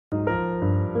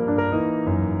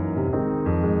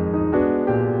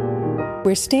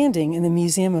We're standing in the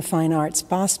Museum of Fine Arts,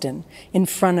 Boston, in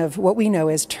front of what we know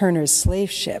as Turner's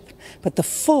Slave Ship, but the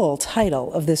full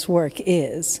title of this work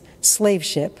is Slave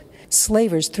Ship,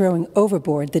 Slavers Throwing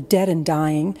Overboard the Dead and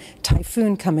Dying,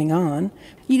 Typhoon Coming On.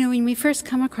 You know, when we first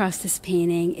come across this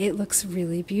painting, it looks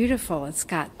really beautiful. It's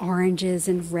got oranges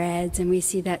and reds, and we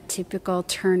see that typical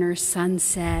Turner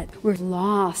sunset. We're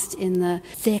lost in the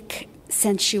thick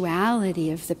sensuality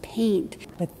of the paint.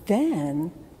 But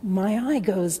then my eye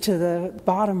goes to the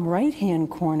bottom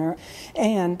right-hand corner,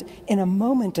 and in a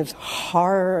moment of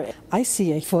horror, I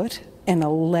see a foot and a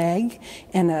leg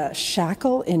and a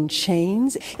shackle in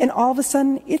chains, and all of a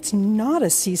sudden it's not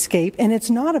a seascape, and it's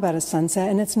not about a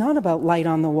sunset, and it's not about light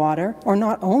on the water, or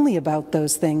not only about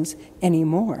those things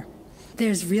anymore.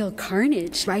 There's real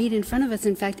carnage right in front of us,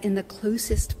 in fact, in the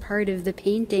closest part of the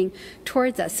painting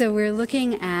towards us. So we're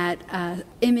looking at an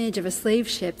image of a slave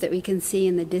ship that we can see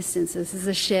in the distance. This is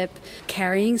a ship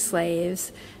carrying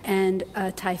slaves, and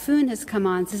a typhoon has come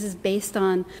on. This is based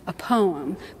on a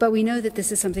poem, but we know that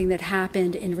this is something that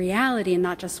happened in reality, and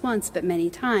not just once, but many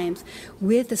times.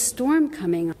 With the storm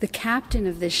coming, the captain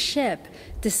of this ship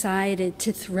decided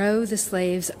to throw the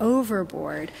slaves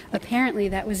overboard. Apparently,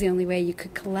 that was the only way you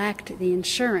could collect the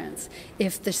insurance.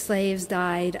 If the slaves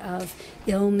died of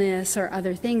illness or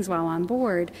other things while on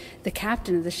board, the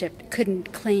captain of the ship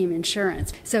couldn't claim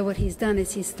insurance. So what he's done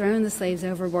is he's thrown the slaves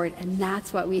overboard, and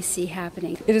that's what we see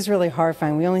happening. It is really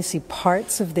horrifying. We only see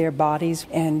parts of their bodies,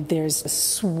 and there's a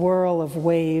swirl of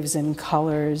waves and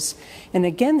colors. And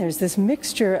again, there's this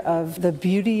mixture of the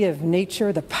beauty of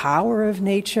nature, the power of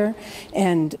nature,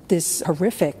 and this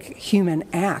horrific human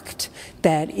act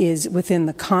that is within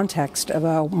the context of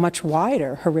a much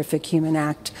wider horrific human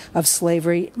act of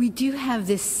slavery. We do have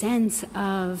this sense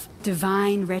of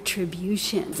divine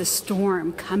retribution, the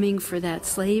storm coming for that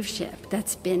slave ship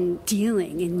that's been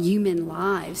dealing in human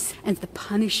lives, and the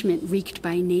punishment wreaked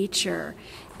by nature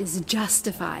is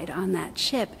justified on that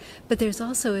ship. But there's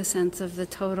also a sense of the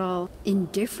total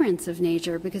indifference of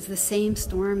nature, because the same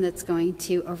storm that's going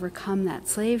to overcome that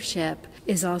slave ship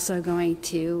is also going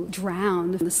to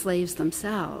drown the slaves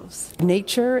themselves.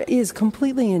 Nature is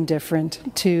completely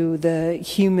indifferent to the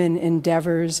human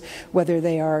endeavors, whether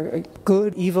they are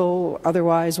good, evil,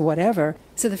 otherwise, whatever.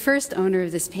 So the first owner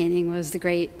of this painting was the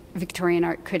great Victorian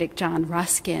art critic John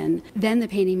Ruskin. Then the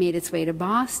painting made its way to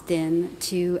Boston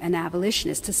to an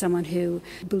abolitionist, to someone who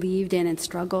believed in and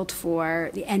struggled for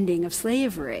the ending of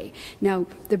slavery. Now,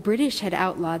 the British had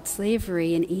outlawed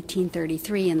slavery in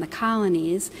 1833 in the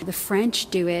colonies. The French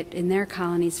do it in their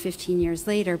colonies 15 years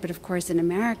later, but of course in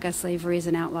America, slavery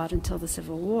isn't outlawed until the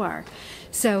Civil War.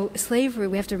 So slavery,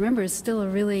 we have to remember, is still a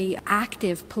really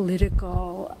active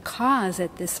political cause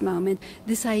at this moment.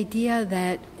 This idea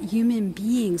that human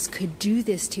beings could do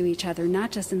this to each other,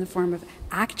 not just in the form of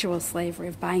actual slavery,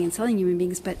 of buying and selling human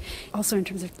beings, but also in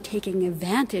terms of taking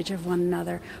advantage of one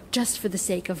another just for the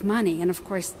sake of money. And of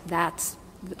course, that's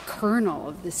the kernel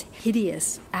of this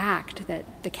hideous act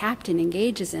that the captain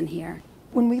engages in here.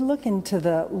 When we look into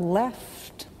the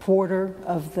left quarter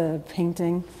of the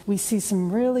painting, we see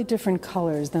some really different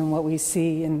colors than what we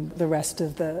see in the rest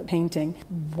of the painting.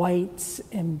 Whites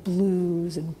and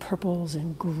blues and purples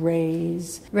and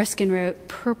grays. Ruskin wrote,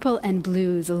 "Purple and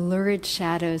blue, the lurid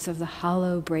shadows of the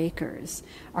hollow breakers,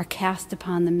 are cast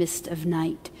upon the mist of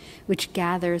night, which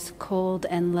gathers cold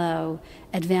and low,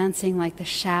 advancing like the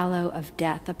shallow of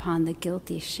death upon the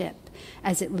guilty ship,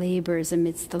 as it labors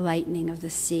amidst the lightning of the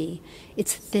sea,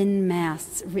 its thin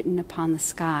masts written upon the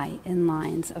sky in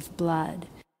lines of blood.